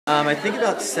I think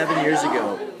about 7 years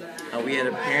ago, we had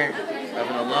a parent of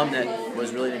an alum that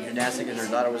was really into gymnastics and her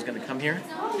daughter was going to come here,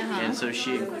 and so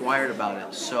she inquired about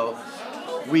it. So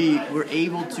we were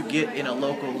able to get in a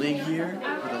local league here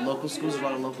with the local schools. There's a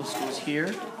lot of local schools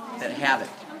here that have it.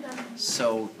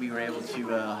 So we were able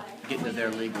to get into their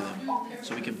league with them.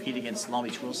 So we compete against Long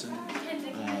Beach Wilson,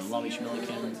 Long Beach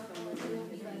Millikan,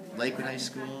 Lakewood High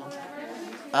School,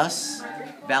 us,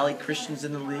 Valley Christian's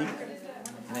in the league,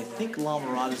 and I think La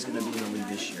Mirada is going to be in the league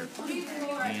this year.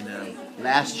 And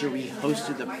last year we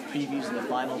hosted the previews and the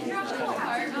finals, which was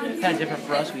kind of different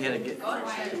for us. We had to get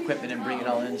equipment and bring it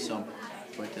all in,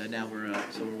 but now we're 1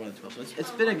 of 12. So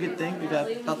it's been a good thing. We've got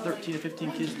about 13 to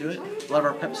 15 kids do it. A lot of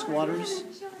our pep squatters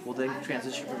will then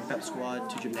transition from pep squad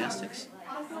to gymnastics.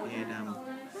 And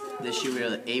this year we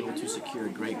were able to secure a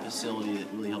great facility that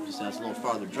really helped us out. It's a little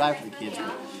farther drive for the kids,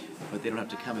 but they don't have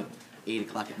to come at 8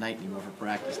 o'clock at night anymore for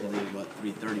practice. And they leave about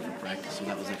 3:30 for practice. So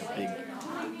that was like a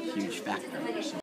big, huge factor. So